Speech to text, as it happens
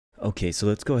Okay, so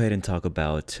let's go ahead and talk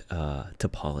about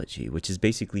topology, which is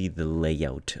basically the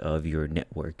layout of your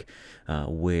network,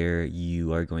 where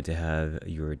you are going to have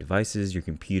your devices, your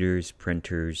computers,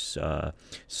 printers,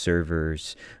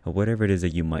 servers, whatever it is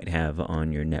that you might have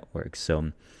on your network.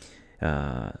 So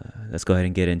let's go ahead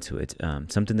and get into it.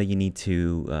 Something that you need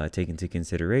to take into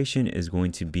consideration is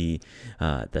going to be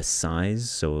the size.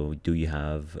 So do you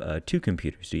have two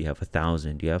computers? Do you have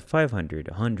 1,000? Do you have 500,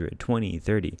 100, 20,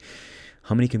 30?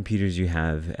 How many computers you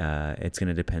have, it's going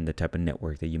to depend the type of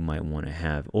network that you might want to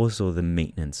have. Also, the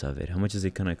maintenance of it. How much is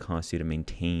it going to cost you to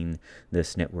maintain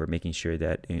this network, making sure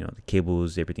that, the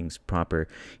cables, everything's proper,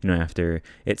 after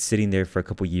it's sitting there for a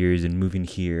couple years and moving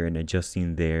here and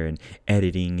adjusting there and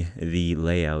editing the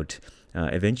layout.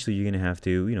 Eventually, you're going to have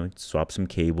to, swap some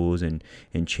cables and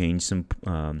change some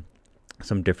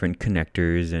different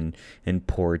connectors and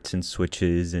ports and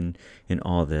switches and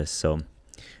all this. So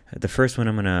the first one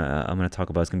I'm gonna talk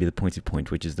about is gonna be the point-to-point,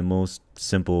 which is the most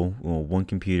simple. One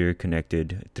computer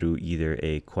connected through either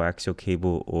a coaxial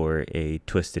cable or a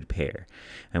twisted pair,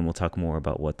 and we'll talk more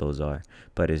about what those are.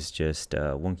 But it's just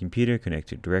one computer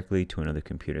connected directly to another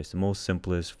computer. It's the most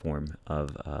simplest form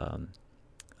of a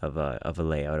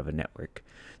layout of a network.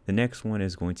 The next one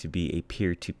is going to be a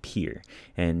peer-to-peer,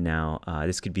 and now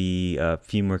this could be a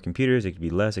few more computers, it could be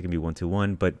less, it could be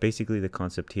one-to-one, but basically the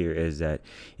concept here is that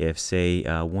if, say,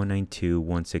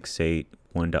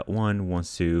 192.168.1.1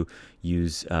 wants to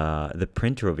use the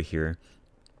printer over here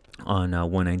on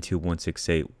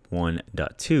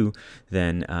 192.168.1.2,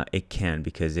 then it can,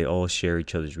 because they all share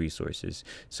each other's resources.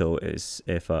 So if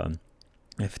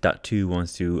 .2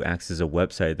 wants to access a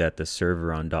website that the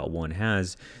server on .1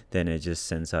 has, then it just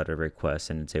sends out a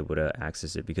request and it's able to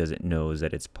access it because it knows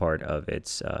that it's part of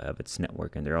its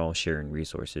network and they're all sharing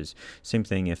resources. Same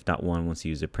thing if .1 wants to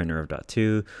use a printer of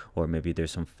 .2, or maybe there's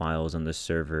some files on the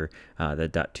server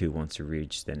that .2 wants to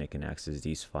reach, then it can access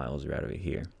these files right over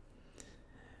here.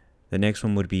 The next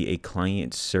one would be a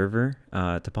client-server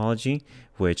topology,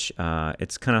 which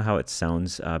it's kind of how it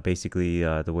sounds. Basically,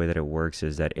 the way that it works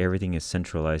is that everything is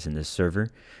centralized in the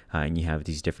server, and you have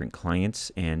these different clients.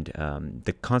 And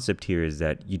the concept here is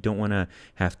that you don't want to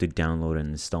have to download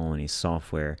and install any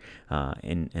software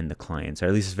in the clients, or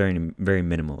at least very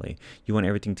minimally. You want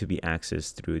everything to be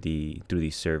accessed through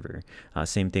the server.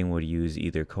 Same thing would use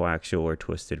either coaxial or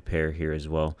twisted pair here as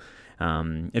well.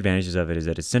 Advantages of it is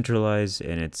that it's centralized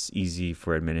and it's easy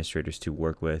for administrators to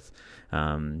work with.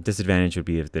 Disadvantage would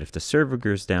be that if the server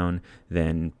goes down,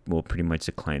 then pretty much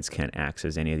the clients can't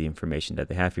access any of the information that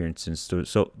they have here. And since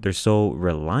they're so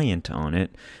reliant on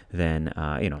it, then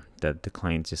the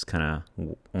clients just kind of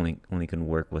only can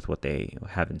work with what they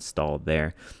have installed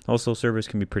there. Also, servers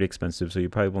can be pretty expensive, so you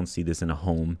probably won't see this in a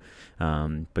home,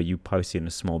 but you probably see it in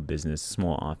a small business,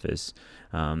 small office.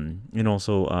 And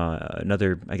also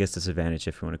another, I guess, disadvantage,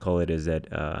 if you want to call it, is that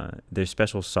there's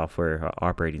special software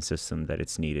operating system that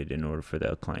it's needed in order for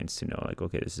the clients to know, like,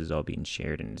 okay, this is all being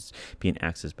shared and it's being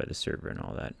accessed by the server and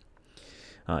all that.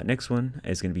 Next one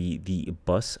is going to be the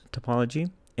bus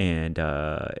topology. And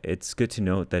it's good to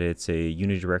note that it's a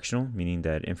unidirectional, meaning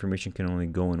that information can only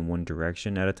go in one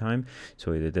direction at a time.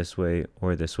 So either this way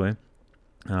or this way.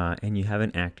 And you have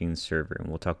an acting server, and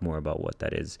we'll talk more about what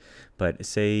that is. But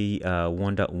say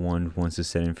 1.1 wants to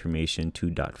send information to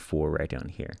 .4 right down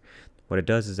here. What it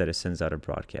does is that it sends out a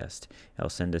broadcast. It'll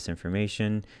send this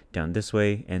information down this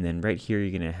way, and then right here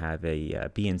you're going to have a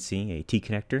BNC, a T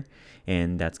connector,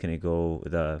 and that's going to go,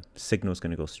 the signal is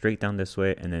going to go straight down this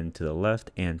way and then to the left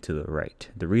and to the right.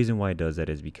 The reason why it does that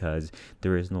is because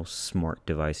there is no smart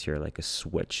device here like a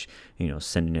switch,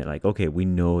 sending it like, okay, we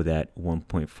know that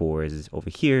 1.4 is over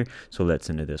here, so let's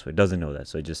send it this way. It doesn't know that,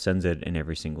 so it just sends it in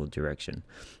every single direction.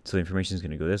 So the information is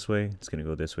going to go this way, it's going to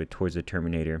go this way towards the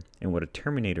terminator, and what a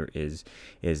terminator is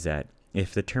that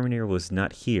if the terminator was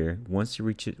not here, once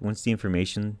the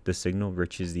information, the signal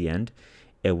reaches the end,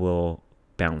 it will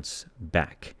bounce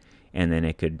back, and then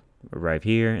it could arrive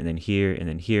here and then here and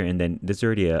then here, and then there's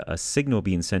already a signal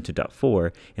being sent to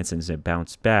 .4, and since it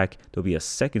bounced back, there'll be a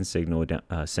second signal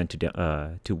sent to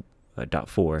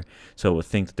 .4. So we'll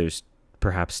think that there's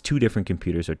perhaps two different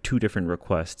computers or two different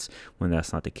requests, when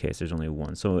that's not the case. There's only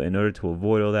one. So in order to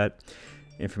avoid all that,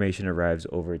 information arrives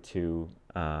over to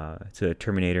the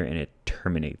terminator, and it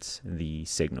terminates the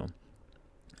signal.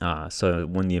 So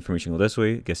when the information goes this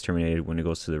way, it gets terminated. When it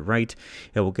goes to the right,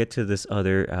 it will get to this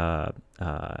other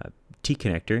T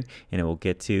connector, and it will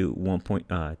get to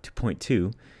 2.2.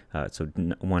 So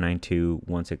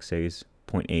 192.168.0.2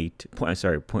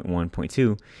 point 1, point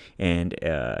 2, and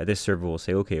this server will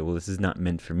say, okay, well, this is not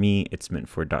meant for me, it's meant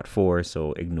for dot 4,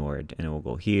 so ignore it, and it will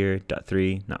go here, dot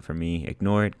 3, not for me,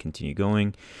 ignore it, continue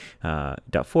going,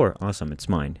 dot 4, awesome, it's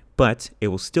mine. But it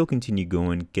will still continue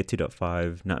going, get to dot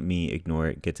 5, not me, ignore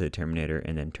it, get to the terminator,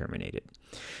 and then terminate it.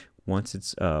 Once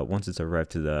it's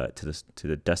arrived to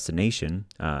the destination,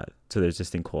 so there's this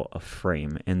thing called a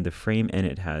frame, and the frame in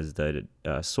it has the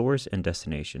source and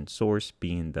destination. Source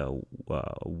being the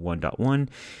 1.1,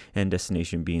 and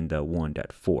destination being the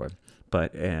 1.4.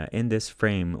 But in this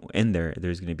frame,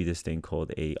 there's going to be this thing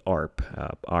called a ARP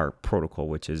protocol,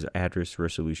 which is Address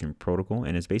Resolution Protocol,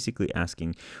 and it's basically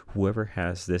asking whoever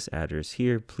has this address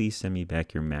here, please send me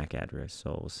back your MAC address.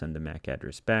 So we'll send the MAC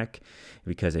address back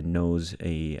because it knows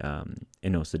the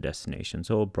destination.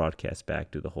 So it'll broadcast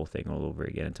back, do the whole thing all over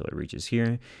again until it reaches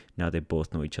here. Now they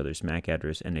both know each other's MAC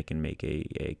address, and they can make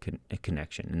a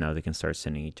connection. And now they can start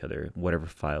sending each other whatever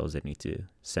files they need to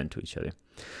send to each other.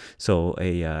 So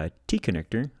a T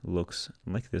connector looks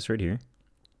like this right here.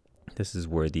 This is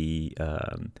where the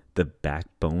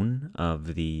backbone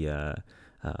of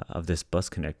this bus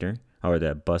connector, or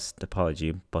the bus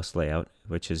topology, bus layout,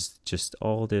 which is just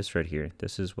all this right here.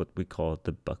 This is what we call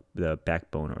the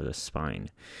backbone, or the spine,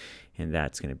 and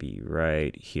that's going to be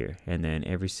right here. And then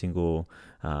every single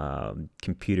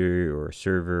computer or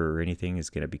server or anything is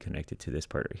going to be connected to this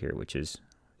part right here, which is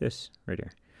this right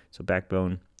here. So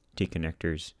backbone, T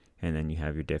connectors, and then you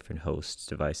have your different hosts,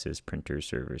 devices, printers,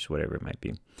 servers, whatever it might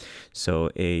be. So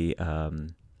a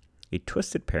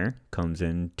twisted pair comes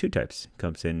in two types. It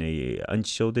comes in a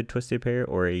unshielded twisted pair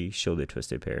or a shielded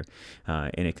twisted pair,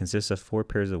 and it consists of 4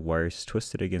 pairs of wires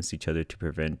twisted against each other to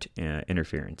prevent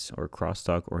interference or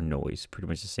crosstalk or noise. Pretty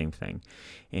much the same thing.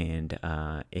 And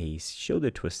a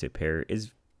shielded twisted pair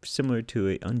is similar to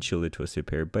an unshielded twisted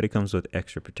pair, but it comes with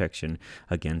extra protection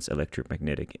against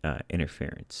electromagnetic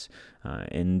interference.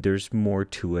 And there's more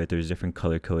to it. There's different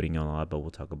color coding and a lot, but we'll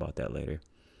talk about that later.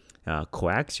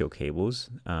 Coaxial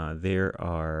cables, there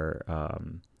are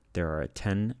a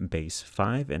 10 base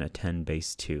 5 and a 10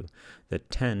 base 2. The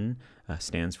 10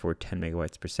 stands for 10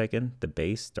 megabytes per second. The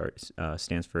base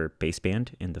stands for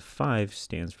baseband, and the 5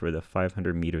 stands for the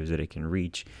 500 meters that it can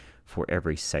reach for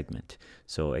every segment.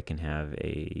 So it can have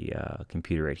a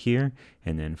computer right here,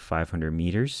 and then 500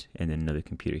 meters, and then another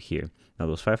computer here. Now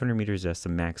those 500 meters, that's the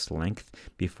max length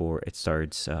before it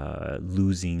starts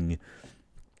losing,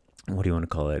 what do you want to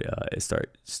call it? It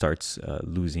starts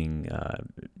losing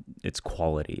its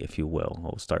quality, if you will.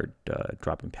 It'll start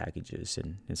dropping packages,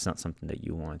 and it's not something that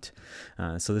you want.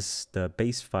 So the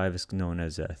base 5 is known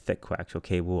as a thick coaxial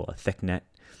cable, a thick net.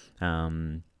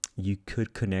 You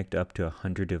could connect up to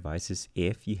 100 devices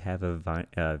if you have a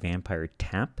vampire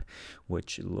tap,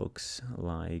 which looks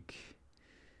like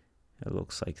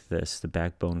this. The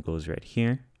backbone goes right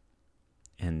here,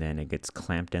 and then it gets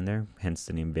clamped in there, hence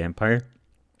the name vampire.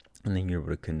 And then you're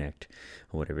able to connect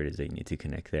whatever it is that you need to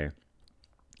connect there.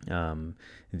 Besides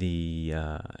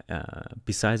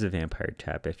the vampire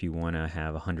tap, if you want to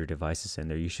have 100 devices in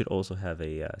there, you should also have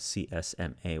a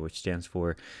CSMA, which stands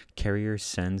for Carrier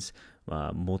Sense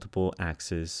Multiple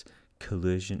Axis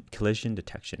Collision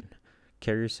Detection.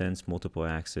 Carrier Sense Multiple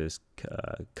Axis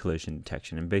Collision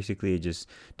Detection, and basically it just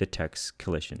detects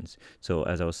collisions. So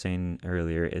as I was saying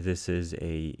earlier, this is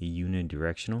a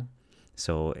unidirectional.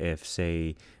 So if,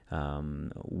 say,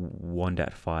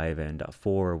 1.5 and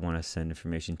 0.4 want to send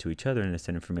information to each other, and they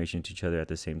send information to each other at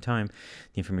the same time,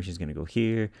 the information is going to go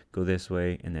here, go this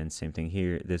way, and then same thing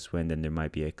here, this way, and then there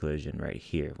might be a collision right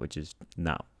here, which is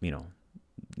not,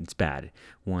 it's bad.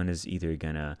 One is either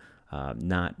going to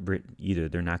either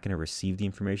they're not going to receive the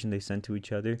information they send to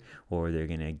each other, or they're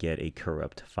going to get a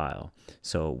corrupt file.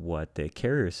 So what the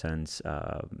carrier sense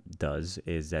does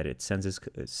is that it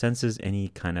senses any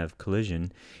kind of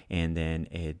collision, and then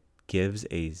it gives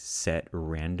a set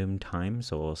random time.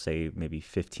 So we'll say maybe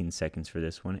 15 seconds for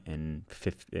this one and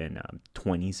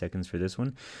 20 seconds for this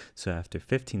one. So after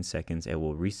 15 seconds, it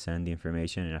will resend the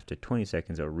information, and after 20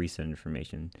 seconds, it will resend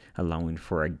information, allowing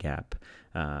for a gap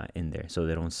in there, so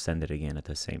they don't send it again at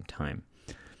the same time.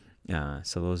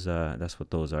 So those that's what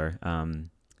those are.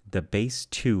 The base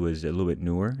 2 is a little bit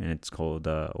newer, and it's called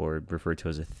or referred to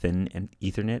as a thin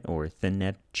Ethernet or thin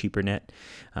net, cheaper net.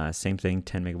 Same thing,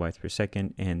 10 megabytes per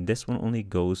second, and this one only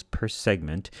goes per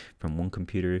segment from one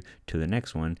computer to the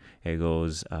next one. It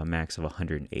goes a max of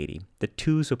 180. The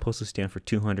 2 is supposed to stand for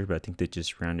 200, but I think they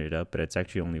just rounded it up, but it's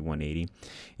actually only 180,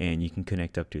 and you can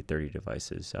connect up to 30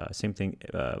 devices. Same thing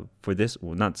for this,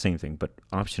 well, not same thing, but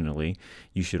optionally,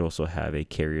 you should also have a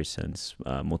carrier sense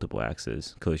multiple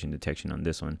axis collision detection on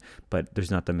this one. but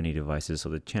there's not that many devices, so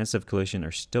the chances of collision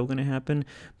are still going to happen,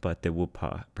 but they will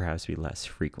perhaps be less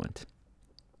frequent.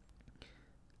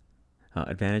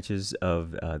 Advantages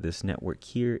of this network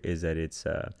here is that it's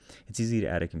easy to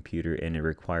add a computer, and it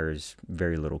requires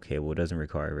very little cable. It doesn't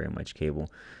require very much cable.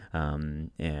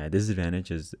 And disadvantage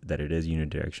is that it is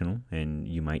unidirectional, and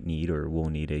you might need or will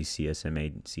need a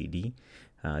CSMA CD.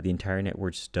 The entire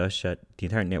network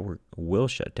will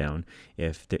shut down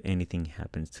if anything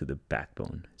happens to the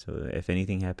backbone. So if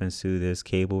anything happens to this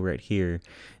cable right here,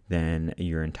 then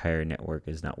your entire network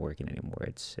is not working anymore.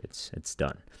 It's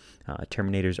done.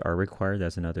 Terminators are required.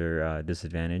 That's another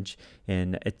disadvantage,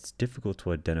 and it's difficult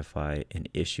to identify an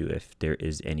issue if there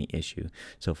is any issue.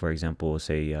 So for example,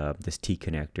 say this T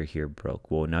connector here broke.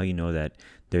 Well, now you know that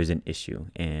there's an issue,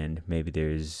 and maybe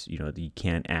there's, you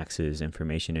can't access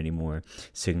information anymore.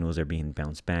 Signals are being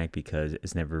bounced back because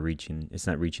it's not reaching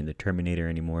the terminator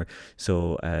anymore.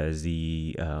 So as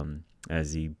the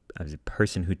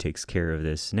person who takes care of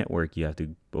this network, you have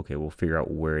to, we'll figure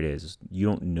out where it is. You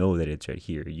don't know that it's right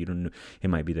here. You don't know. It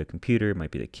might be the computer, it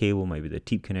might be the cable, it might be the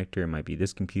TEEP connector, it might be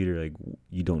this computer. Like,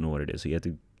 you don't know what it is. So you have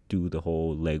to do the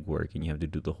whole legwork, and you have to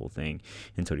do the whole thing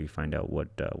until you find out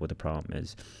what the problem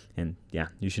is. And yeah,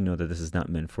 you should know that this is not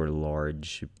meant for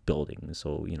large buildings.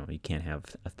 So you can't have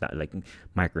like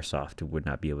Microsoft would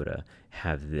not be able to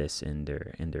have this in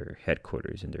their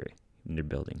headquarters, in their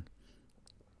building.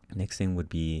 Next thing would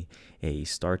be a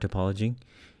star topology,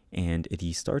 and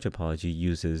the star topology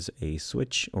uses a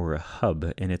switch or a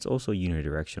hub, and it's also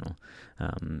unidirectional.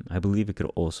 I believe it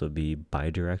could also be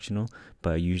bidirectional,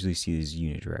 but I usually see this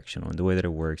unidirectional. And the way that it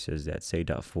works is that, say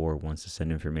 .4 wants to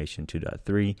send information to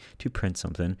 .3 to print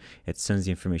something. It sends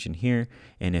the information here,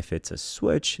 and if it's a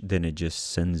switch, then it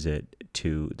just sends it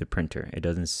to the printer. It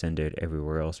doesn't send it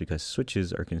everywhere else, because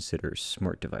switches are considered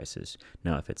smart devices.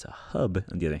 Now, if it's a hub,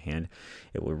 on the other hand,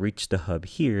 it will reach the hub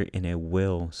here, and it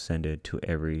will send it to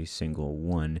every single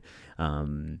one.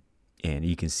 And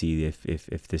you can see if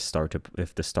the star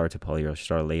topology or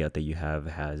star layout that you have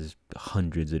has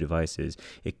hundreds of devices,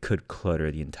 it could clutter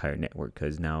the entire network,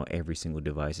 because now every single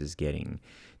device is getting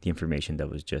the information that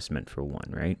was just meant for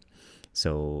one, right?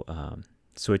 So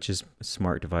switch is a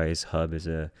smart device, hub is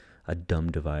a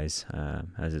dumb device,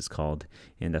 as it's called,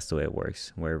 and that's the way it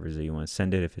works. Wherever you want to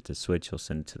send it, if it's a switch, you'll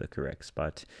send it to the correct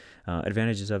spot.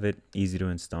 Advantages of it: easy to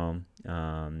install,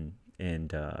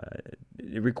 and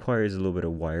it requires a little bit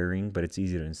of wiring, but it's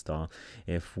easy to install.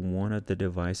 If one of the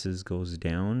devices goes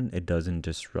down, it doesn't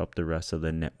disrupt the rest of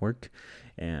the network,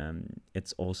 and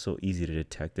it's also easy to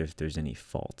detect if there's any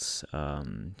faults.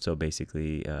 So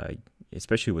basically,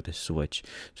 especially with the switch,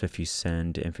 so if you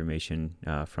send information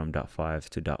from .5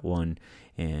 to .1,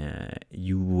 and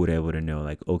you would be able to know,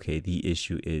 like, okay, the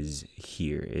issue is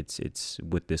here. It's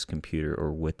with this computer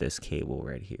or with this cable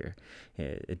right here.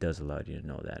 It does allow you to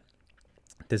know that.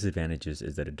 Disadvantages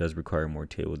is that it does require more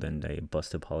cable than a bus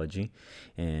topology,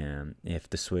 and if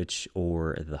the switch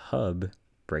or the hub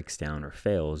breaks down or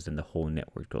fails, then the whole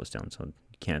network goes down. So you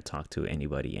can't talk to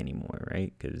anybody anymore,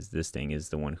 right? Because this thing is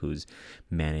the one who's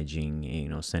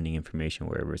managing, sending information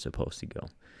wherever it's supposed to go.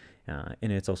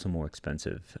 And it's also more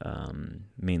expensive,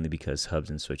 mainly because hubs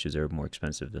and switches are more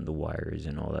expensive than the wires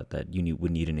and all that you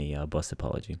would need in a bus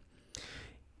topology.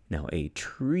 Now, a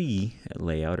tree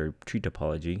layout or tree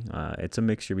topology, it's a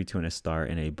mixture between a star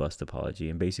and a bus topology.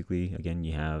 And basically, again,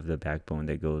 you have the backbone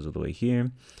that goes all the way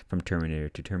here from terminator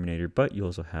to terminator, but you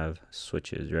also have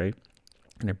switches, right?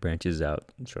 And it branches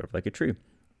out sort of like a tree.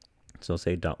 So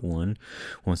say .1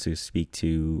 wants to speak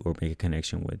to or make a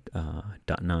connection with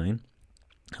 .9.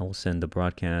 I will send the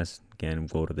broadcast, again,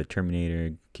 go to the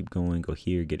terminator, keep going, go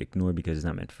here, get ignored because it's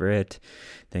not meant for it.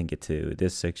 Then get to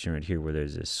this section right here where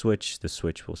there's a switch. The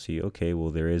switch will see, okay, well,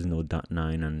 there is no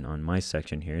 .9 on my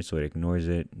section here, so it ignores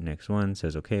it. Next one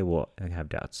says, okay, well, I have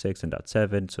 .6 and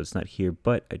 .7, so it's not here,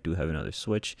 but I do have another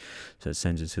switch. So it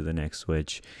sends it to the next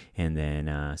switch, and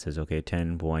then says, okay,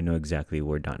 10, well, I know exactly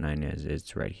where .9 is.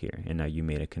 It's right here. And now you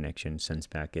made a connection, sends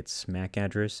back its MAC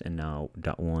address, and now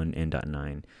 .1 and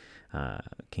 .9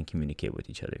 can communicate with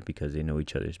each other because they know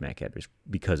each other's MAC address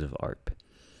because of ARP.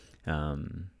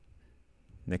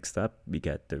 Next up, we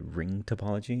got the ring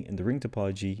topology, and the ring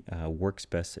topology works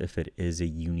best if it is a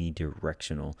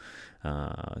unidirectional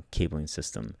cabling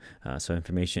system. So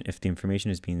if the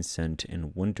information is being sent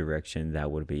in one direction,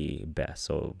 that would be best.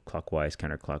 So clockwise,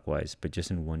 counterclockwise, but just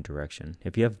in one direction.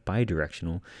 If you have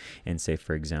bidirectional, and say,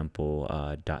 for example,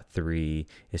 .3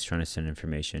 is trying to send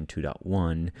information to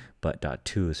 .1, but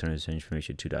 .2 is trying to send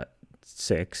information to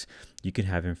 .6, you can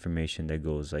have information that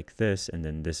goes like this, and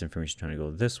then this information trying to go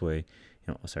this way,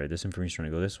 sorry, this information is trying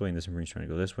to go this way and this information is trying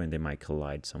to go this way, and they might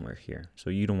collide somewhere here. So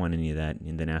you don't want any of that.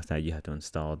 And then after that, you have to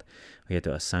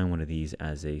assign one of these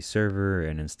as a server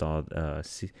and install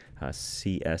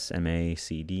CSMA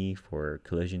CD for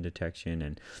collision detection,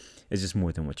 and it's just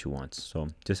more than what you want. So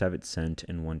just have it sent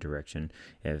in one direction.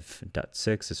 If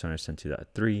 .6 is starting to send to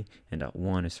 .3 and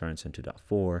 .1 is starting to send to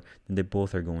 .4, then they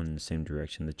both are going in the same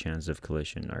direction. The chances of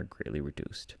collision are greatly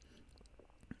reduced.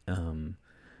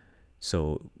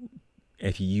 So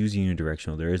if you use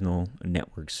unidirectional, there is no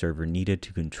network server needed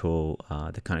to control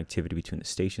the connectivity between the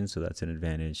stations, so that's an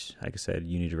advantage. Like I said,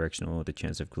 unidirectional, the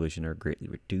chance of collision are greatly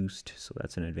reduced, so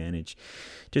that's an advantage.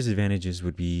 Disadvantages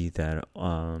would be that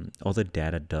all the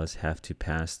data does have to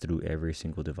pass through every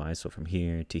single device, so from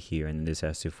here to here, and this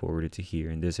has to forward it to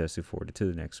here, and this has to forward it to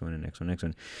the next one, and next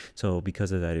one. So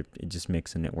because of that, it just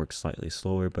makes the network slightly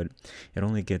slower, but it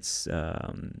only gets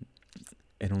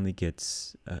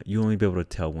you only be able to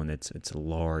tell when it's a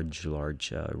large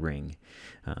ring.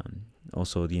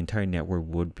 Also, the entire network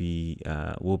will be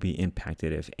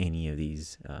impacted if any of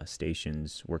these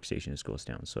workstations goes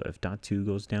down. So if .2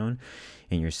 goes down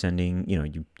and you're sending,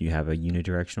 you have a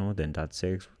unidirectional, then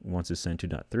 .6 wants to send to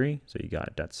 .3, so you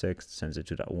got .6 sends it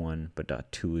to .1, but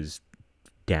 .2 is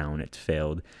down, it's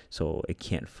failed, so it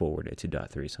can't forward it to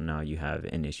 .3. So now you have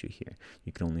an issue here.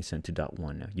 You can only send to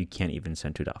 .1 now. You can't even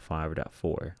send to .5 or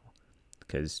 .4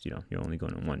 because you're only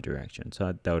going in one direction.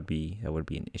 So that would be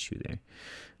an issue there.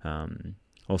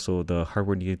 Also, the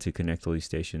hardware needed to connect all these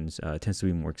stations tends to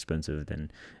be more expensive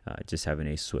than just having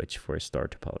a switch for a star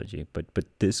topology. But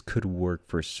this could work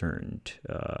for certain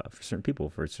people,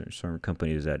 for certain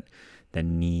companies that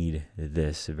need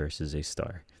this versus a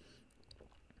star.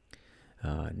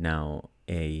 Now,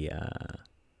 a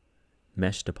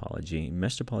mesh topology.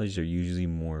 Mesh topologies are usually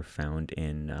more found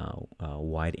in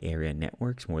wide area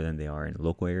networks more than they are in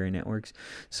local area networks.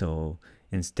 So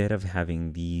instead of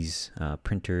having these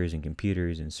printers and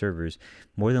computers and servers,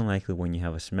 more than likely when you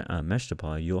have a mesh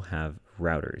topology, you'll have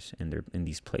routers in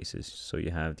these places. So you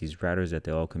have these routers that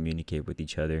they all communicate with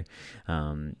each other,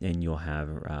 and you'll have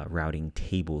routing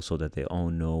tables so that they all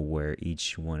know where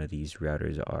each one of these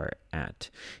routers are at.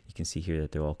 You can see here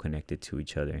that they're all connected to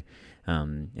each other,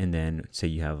 and then say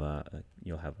you'll have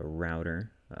a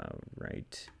router,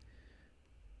 right?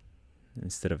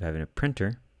 Instead of having a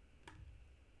printer,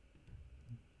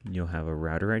 you'll have a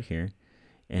router right here,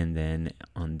 and then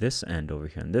on this end over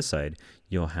here on this side,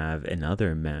 you'll have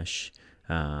another mesh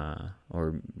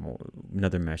or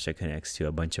another mesh that connects to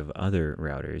a bunch of other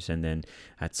routers. And then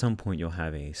at some point you'll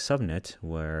have a subnet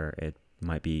where it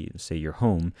might be, say, your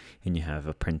home, and you have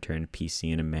a printer and a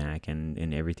PC and a Mac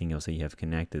and everything else that you have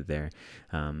connected there.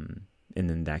 And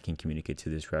then that can communicate to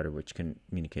this router, which can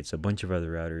communicate to a bunch of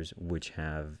other routers, which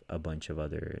have a bunch of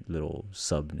other little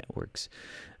sub networks.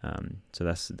 So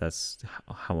that's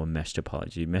how a mesh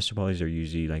topology. Mesh topologies are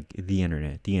usually like the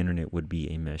internet. The internet would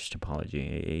be a mesh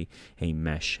topology, a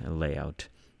mesh layout.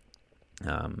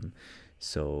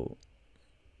 So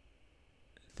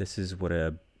this is what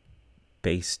a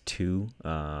base 2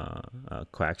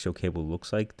 coaxial cable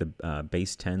looks like. The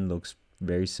base 10 looks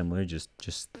very similar, just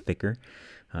thicker.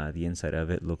 The inside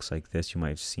of it looks like this. You might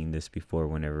have seen this before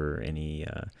whenever any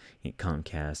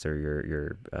Comcast or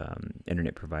your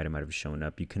internet provider might have shown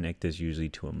up. You connect this usually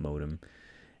to a modem.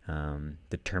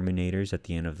 The terminators at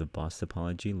the end of the bus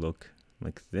topology look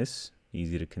like this.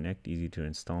 Easy to connect, easy to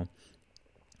install.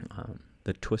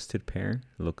 The twisted pair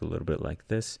look a little bit like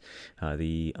this.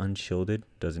 The unshielded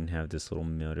doesn't have this little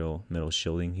middle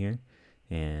shielding here,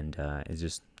 and it's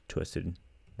just twisted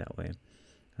that way.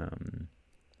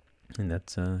 And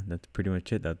that's pretty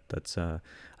much it. That's a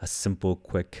simple,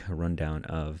 quick rundown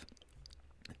of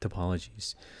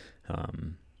topologies,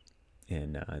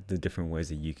 and the different ways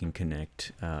that you can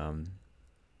connect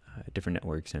different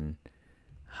networks and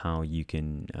how you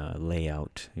can lay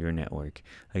out your network.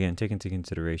 Again, take into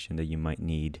consideration that you might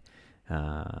need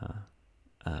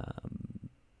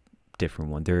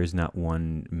different one. There is not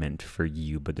one meant for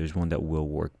you, but there's one that will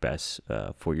work best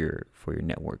for your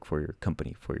network, for your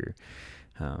company, for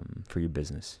your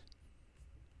business.